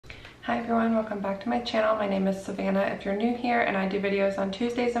Hi everyone, welcome back to my channel. My name is Savannah if you're new here, and I do videos on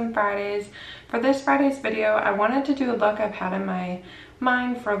Tuesdays and Fridays. For this Friday's video, I wanted to do a look I've had in my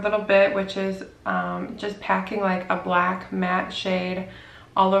mind for a little bit, which is just packing like a black matte shade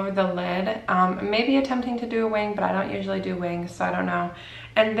all over the lid. Maybe attempting to do a wing, but I don't usually do wings, so I don't know.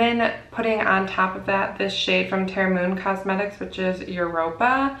 And then putting on top of that this shade from Terra Cosmetics, which is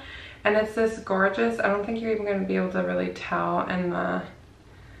Europa. And it's this gorgeous, I don't think you're even going to be able to really tell in the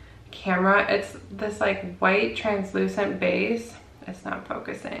camera. It's this like white translucent base, it's not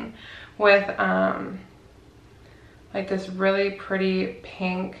focusing, with like this really pretty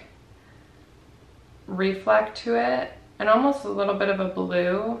pink reflect to it and almost a little bit of a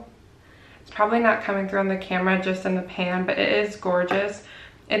blue. It's probably not coming through on the camera, just in the pan, but it is gorgeous.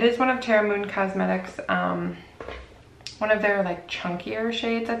 It is one of Terra Cosmetics one of their like chunkier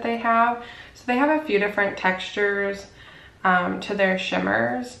shades that they have. So they have a few different textures to their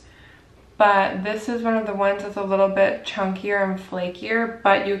shimmers. But this is one of the ones that's a little bit chunkier and flakier,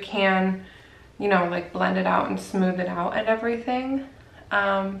 but you can, you know, like blend it out and smooth it out and everything.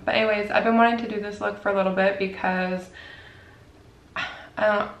 But anyways, I've been wanting to do this look for a little bit because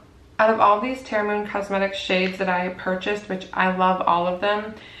out of all these Terra Cosmetics shades that I purchased, which I love all of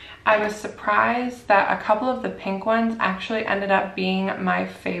them, I was surprised that a couple of the pink ones actually ended up being my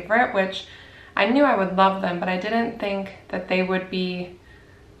favorite, which I knew I would love them, but I didn't think that they would be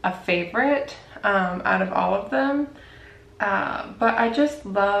a favorite out of all of them. But I just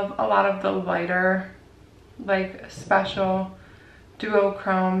love a lot of the lighter, like special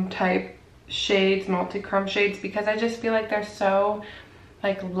duochrome type shades, multi-chrome shades, because I just feel like they're so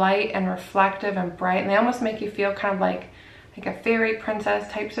like light and reflective and bright, and they almost make you feel kind of like a fairy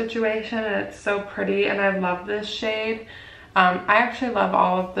princess type situation, and it's so pretty, and I love this shade. I actually love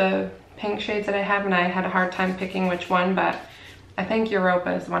all of the pink shades that I have, and I had a hard time picking which one, but I think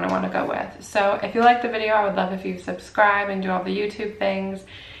Europa is the one I want to go with. So if you like the video, I would love if you subscribe and do all the YouTube things.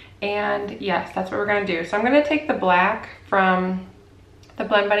 And yes, that's what we're going to do. So I'm going to take the black from the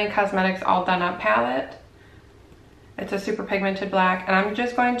Blend Bunny Cosmetics All Done Up palette. It's a super pigmented black, and I'm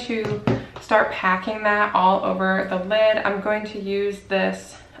just going to start packing that all over the lid. I'm going to use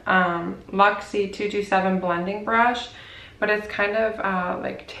this Luxie 227 blending brush, but it's kind of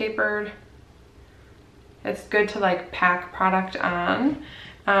like tapered. It's good to like pack product on.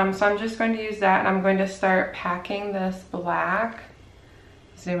 So I'm just going to use that, and I'm going to start packing this black,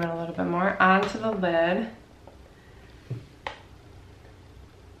 zoom in a little bit more, onto the lid.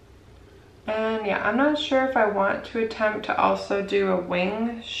 And yeah, I'm not sure if I want to attempt to also do a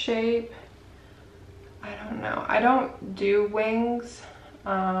wing shape. I don't know. I don't do wings.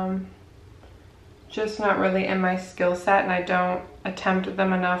 Just not really in my skill set, and I don't attempt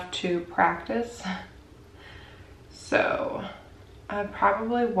them enough to practice. So I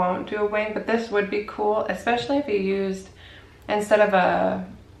probably won't do a wing, but this would be cool, especially if you used, instead of a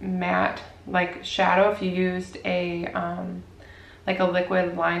matte like shadow, if you used a like a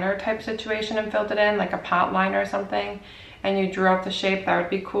liquid liner type situation and filled it in, like a pot liner or something, and you drew out the shape. That would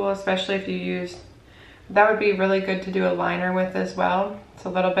be cool, especially if you used, that would be really good to do a liner with as well. It's a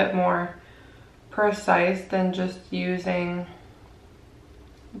little bit more precise than just using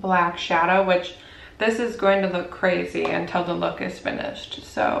black shadow, which this is going to look crazy until the look is finished,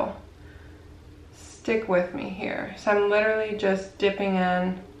 so stick with me here. So I'm literally just dipping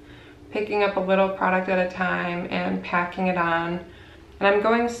in, picking up a little product at a time and packing it on. And I'm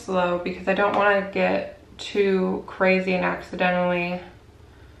going slow because I don't want to get too crazy and accidentally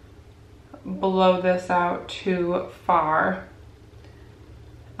blow this out too far.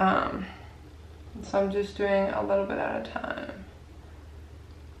 So I'm just doing a little bit at a time.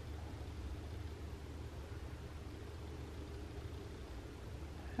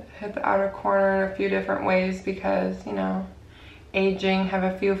 Hit the outer corner in a few different ways because, you know, aging, have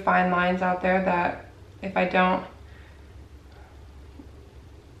a few fine lines out there that if I don't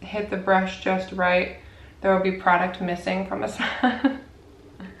hit the brush just right, there will be product missing from a spot.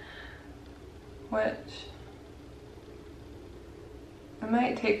 Which I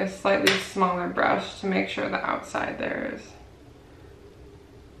might take a slightly smaller brush to make sure the outside there is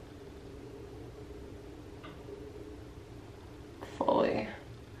fully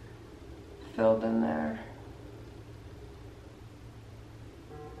filled in there.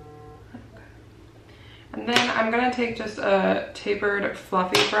 Okay. And then I'm gonna take just a tapered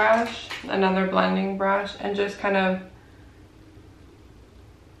fluffy brush, another blending brush, and just kind of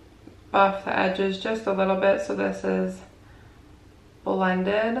buff the edges just a little bit so this is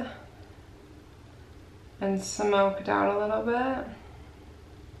blended and smoked out a little bit.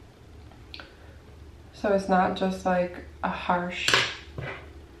 So it's not just like a harsh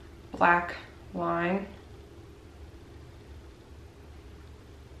black line.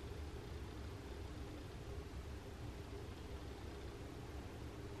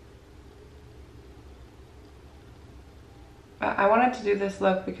 But I wanted to do this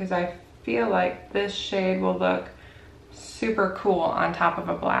look because I feel like this shade will look super cool on top of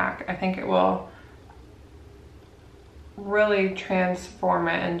a black. I think it will really transform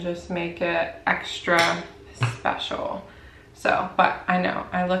it and just make it extra special. So, but I know,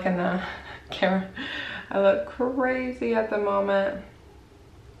 I look in the camera, I look crazy at the moment.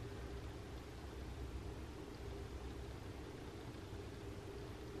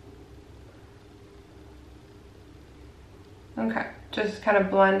 Okay, just kind of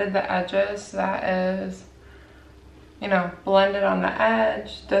blended the edges so that is, you know, blended on the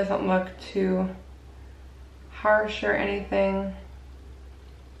edge, doesn't look too harsh or anything.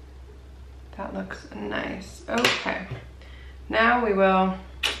 That looks nice. Okay, now we will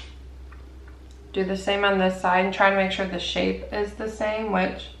do the same on this side and try to make sure the shape is the same,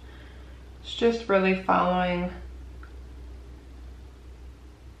 which is just really following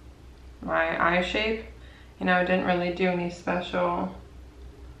my eye shape. You know, I didn't really do any special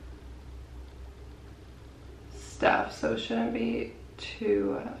stuff, so it shouldn't be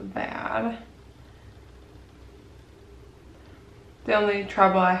too bad. The only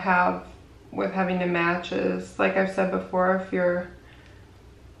trouble I have with having to match is, like I've said before, if you're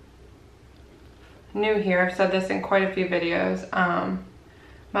new here, I've said this in quite a few videos,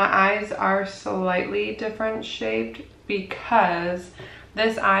 my eyes are slightly different shaped because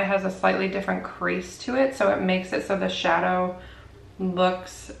this eye has a slightly different crease to it, so it makes it so the shadow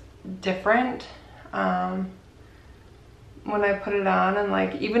looks different when I put it on. And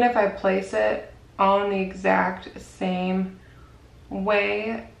like, even if I place it all in the exact same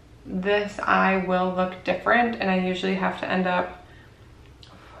way, this eye will look different, and I usually have to end up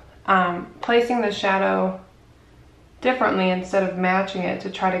placing the shadow differently instead of matching it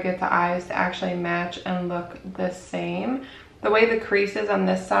to try to get the eyes to actually match and look the same. The way the crease is on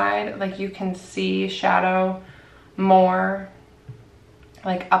this side, like you can see shadow more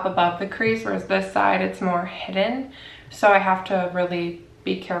like up above the crease, whereas this side it's more hidden. So I have to really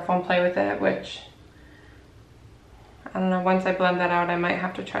be careful and play with it, which I don't know, once I blend that out I might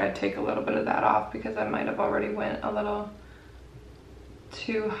have to try to take a little bit of that off because I might have already went a little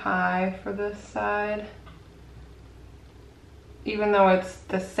too high for this side. Even though it's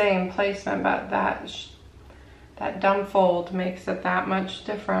the same placement, but that dumb fold makes it that much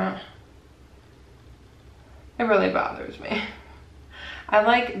different. It really bothers me. I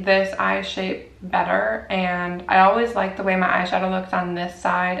like this eye shape better, and I always like the way my eyeshadow looks on this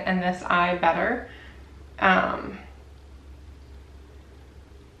side and this eye better.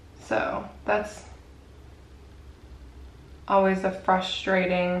 So that's always a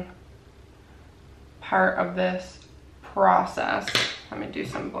frustrating part of this process. Let me do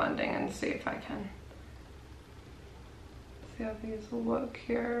some blending and see if I can see how these look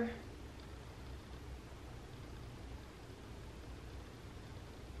here.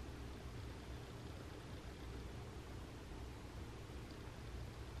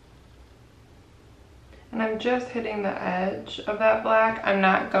 And I'm just hitting the edge of that black. I'm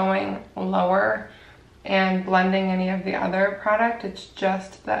not going lower and blending any of the other product. It's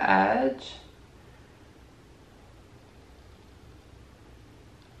just the edge.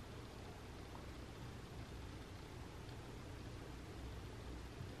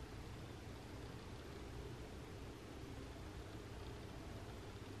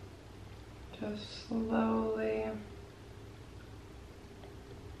 Just slowly.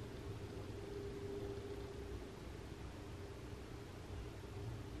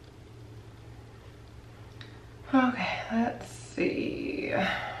 Okay, let's see. I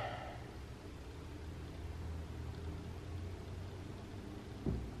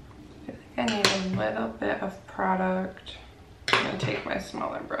feel like I need a little bit of product. I'm gonna take my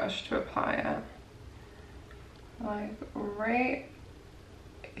smaller brush to apply it. Like right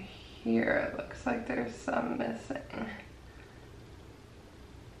here, it looks like there's some missing.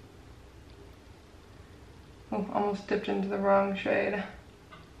 Oh, almost dipped into the wrong shade.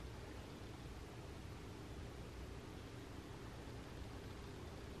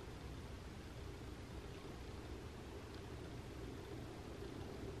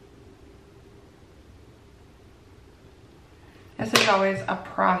 This is always a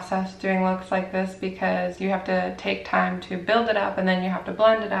process doing looks like this because you have to take time to build it up, and then you have to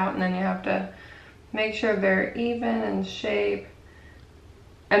blend it out, and then you have to make sure they're even in shape,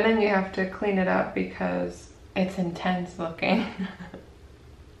 and then you have to clean it up because it's intense looking.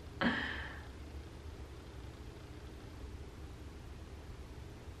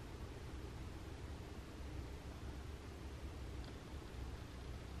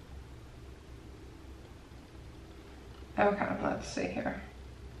 Okay, let's see here.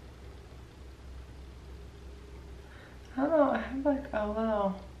 I don't know, I have like a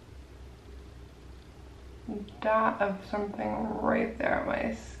little dot of something right there on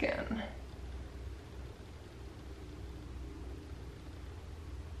my skin.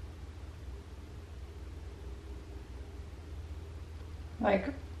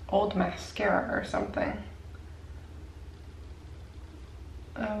 Like old mascara or something.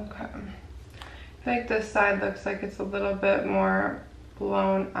 Okay. I think this side looks like it's a little bit more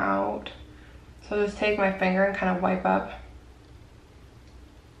blown out. So I'll just take my finger and kind of wipe up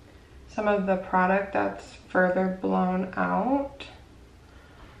some of the product that's further blown out.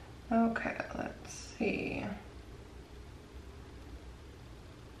 Okay, let's see.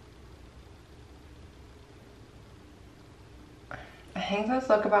 I think those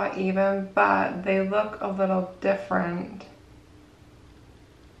look about even, but they look a little different.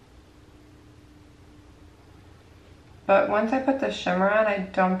 But once I put the shimmer on, I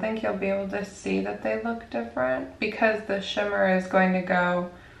don't think you'll be able to see that they look different because the shimmer is going to go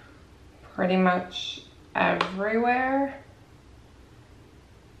pretty much everywhere.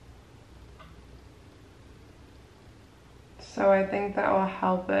 So I think that will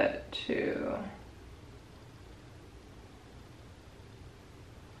help it to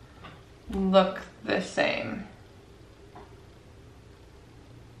look the same.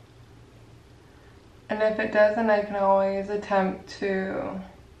 And if it doesn't, I can always attempt to,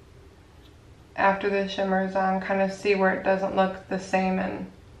 after the shimmer's on, kind of see where it doesn't look the same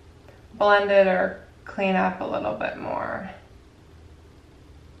and blend it or clean up a little bit more.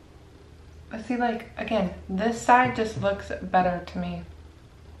 But see, like, again, this side just looks better to me.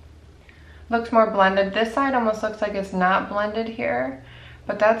 Looks more blended. This side almost looks like it's not blended here,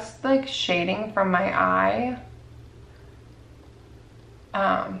 but that's like shading from my eye.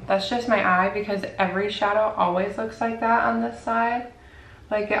 That's just my eye because every shadow always looks like that on this side.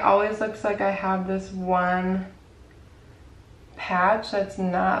 Like it always looks like I have this one patch that's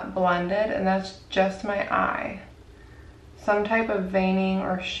not blended and that's just my eye. Some type of veining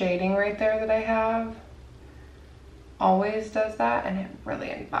or shading right there that I have always does that and it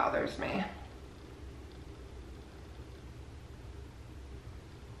really bothers me.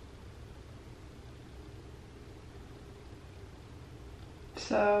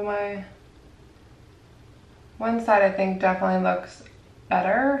 So my one side I think definitely looks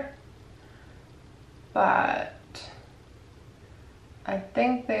better, but I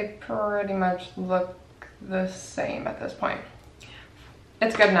think they pretty much look the same at this point.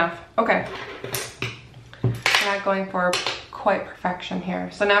 It's good enough. Okay. I'm not going for quite perfection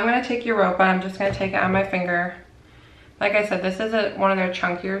here. So now I'm going to take Europa. I'm just going to take it on my finger. Like I said, this is one of their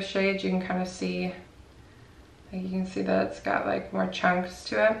chunkier shades. You can kind of see. You can see that it's got like more chunks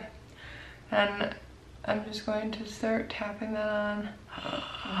to it. And I'm just going to start tapping that on.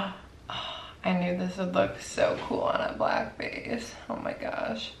 I knew this would look so cool on a black base. Oh my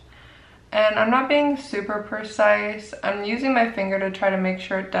gosh. And I'm not being super precise. I'm using my finger to try to make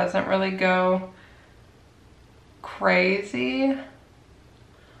sure it doesn't really go crazy.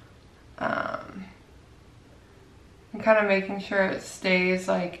 I'm kind of making sure it stays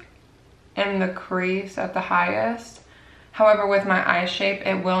like in the crease at the highest. However, with my eye shape,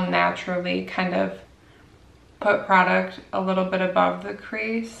 it will naturally kind of put product a little bit above the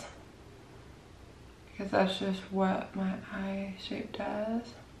crease because that's just what my eye shape does.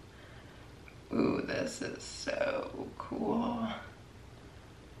 Ooh, this is so cool.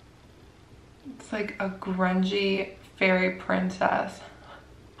 It's like a grungy fairy princess.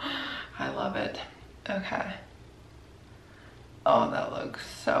 I love it. Okay. Oh, that looks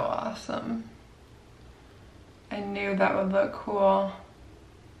so awesome. I knew that would look cool.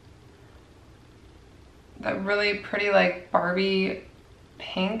 That really pretty like Barbie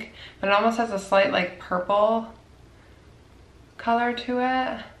pink, but it almost has a slight like purple color to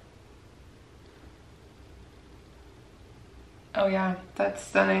it. Oh yeah, that's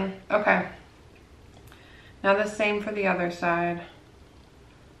stunning. Okay. Now the same for the other side.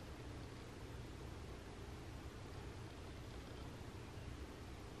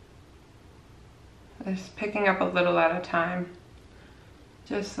 Just picking up a little at a time,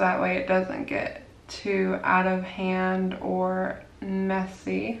 just so that way it doesn't get too out of hand or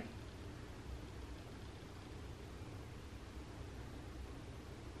messy.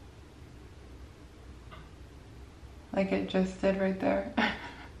 Like it just did right there.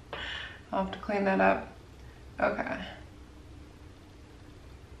 I'll have to clean that up. Okay.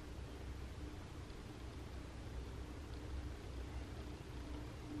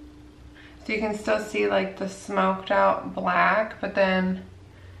 So you can still see like the smoked out black, but then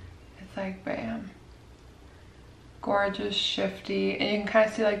it's like bam. gorgeous shifty, and you can kind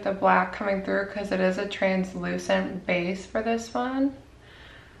of see like the black coming through because it is a translucent base for this one.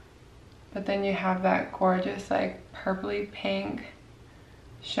 But then you have that gorgeous like purpley pink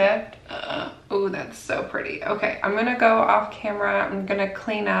shift. Oh, that's so pretty. Okay, I'm gonna go off camera. I'm gonna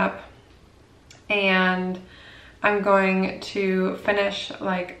clean up and I'm going to finish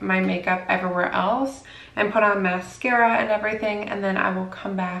like my makeup everywhere else and put on mascara and everything, and then I will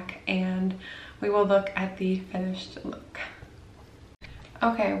come back and we will look at the finished look.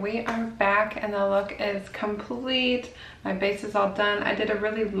 Okay, we are back and the look is complete. My base is all done. I did a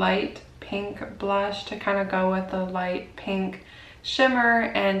really light pink blush to kind of go with the light pink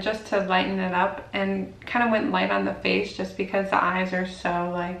shimmer and just to lighten it up, and kind of went light on the face just because the eyes are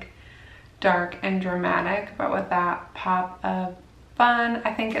so like dark and dramatic, but with that pop of fun.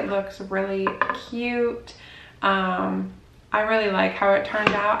 I think it looks really cute. I really like how it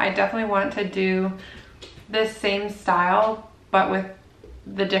turned out. I definitely want to do this same style but with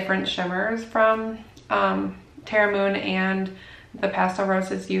the different shimmers from Terra Moon and the Pastel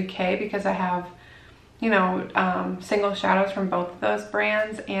Roses UK, because I have, you know, single shadows from both of those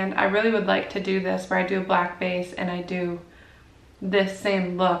brands, and I really would like to do this where I do a black base and I do this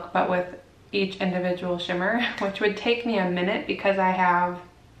same look but with each individual shimmer, which would take me a minute because I have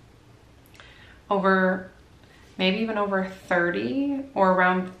maybe even over 30 or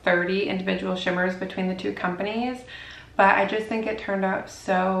around 30 individual shimmers between the two companies. But I just think it turned out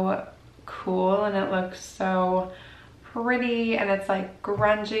so cool and it looks so pretty, and it's like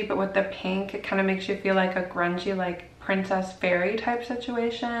grungy, but with the pink it kind of makes you feel like a grungy like princess fairy type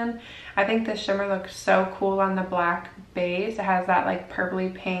situation. I think the shimmer looks so cool on the black base. It has that like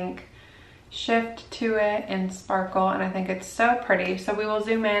purpley pink shift to it and sparkle, and I think it's so pretty. So we will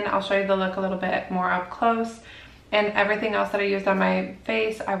zoom in. I'll show you the look a little bit more up close, and everything else that I used on my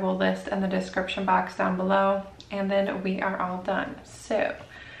face I will list in the description box down below, and then we are all done. So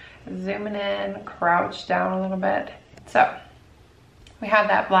zooming in, crouch down a little bit. So we have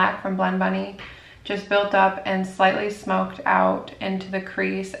that black from Blend Bunny just built up and slightly smoked out into the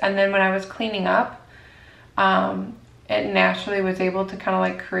crease, and then when I was cleaning up, it naturally was able to kind of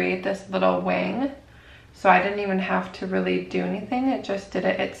like create this little wing. So I didn't even have to really do anything. It just did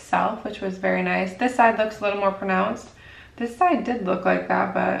it itself, which was very nice. This side looks a little more pronounced. This side did look like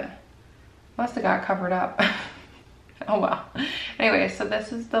that, but must have got covered up. Oh well. Anyway, so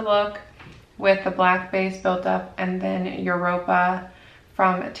this is the look with the black base built up, and then Europa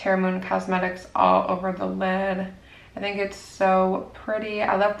from Terra Moon Cosmetics all over the lid. I think it's so pretty.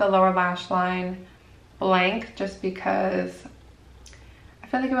 I left the lower lash line blank just because I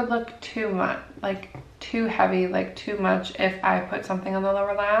feel like it would look too much, like too heavy, like too much if I put something on the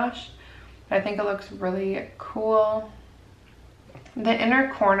lower lash. But I think it looks really cool. The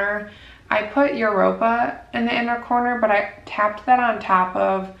inner corner, I put Europa in the inner corner, but I tapped that on top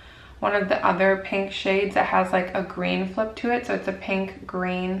of one of the other pink shades that has like a green flip to it. So it's a pink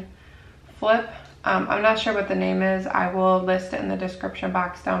green flip. I'm not sure what the name is. I will list it in the description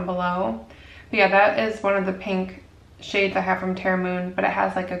box down below. But yeah, that is one of the pink shades I have from Terra Moon, but it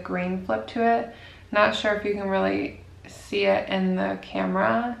has like a green flip to it. Not sure if you can really see it in the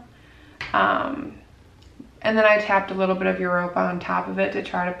camera. And then I tapped a little bit of Europa on top of it to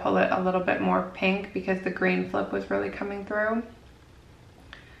try to pull it a little bit more pink because the green flip was really coming through.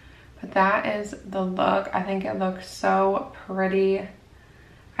 But that is the look. I think it looks so pretty.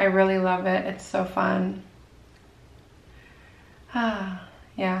 I really love it. It's so fun.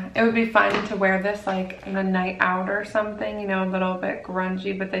 Yeah, it would be fun to wear this like in a night out or something, you know, a little bit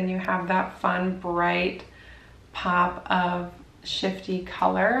grungy, but then you have that fun, bright pop of shifty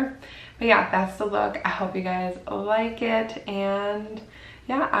color. But yeah, that's the look. I hope you guys like it, and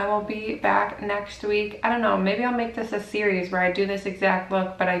yeah, I will be back next week. I don't know, maybe I'll make this a series where I do this exact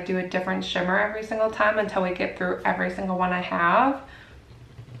look, but I do a different shimmer every single time until we get through every single one I have.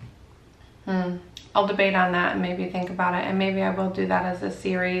 I'll debate on that and maybe think about it, and maybe I will do that as a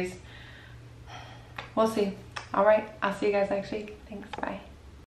series. We'll see. All right, I'll see you guys next week. Thanks, bye.